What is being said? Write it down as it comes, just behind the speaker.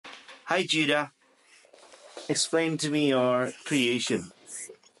Hi, Judah. Explain to me your creation.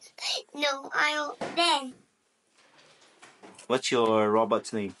 No, I'll then. What's your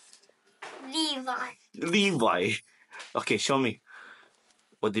robot's name? Levi. Levi. Okay, show me.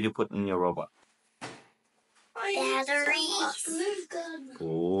 What did you put in your robot? Batteries.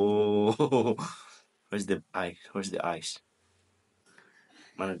 Oh, where's the eye? Where's the eyes?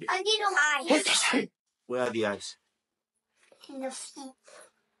 Mana dia? I need eyes. Where are the eyes? In the feet.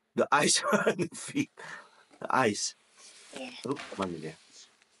 The eyes are on the feet. The eyes. Yeah. Oh, mana dia?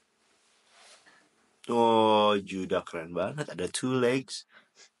 Oh, Judah keren banget. Ada 2 legs.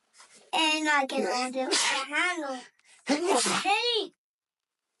 And I can handle the handle. Hey!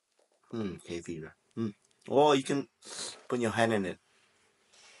 Heavy lah. Oh, you can put your hand in it.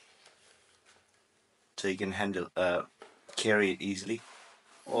 So you can carry it easily.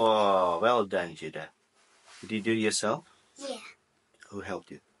 Oh, well done, Judah. Did you do it yourself? Yeah. Who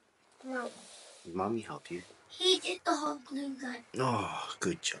helped you? No. Mommy helped you. He did the whole glue gun. Oh,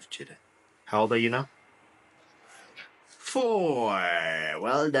 good job, Judah. How old are you now? 4.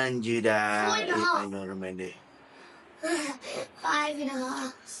 Well done, Judah. 4.5. I know, remember.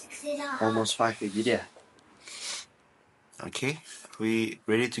 5.5. 6.5. Almost 5 Judah. Okay, we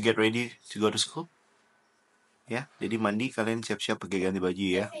ready to go to school? Ya, jadi mandi kalian siap-siap pakai ganti baju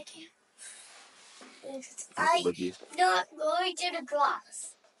ya. I'm not going to the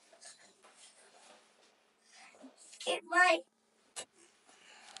class. It might.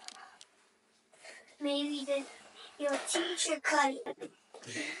 Maybe your teacher cut it.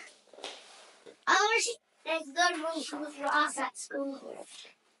 I wish there's good rules with us at school.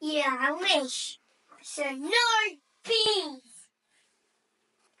 Yeah, I wish. So no peas.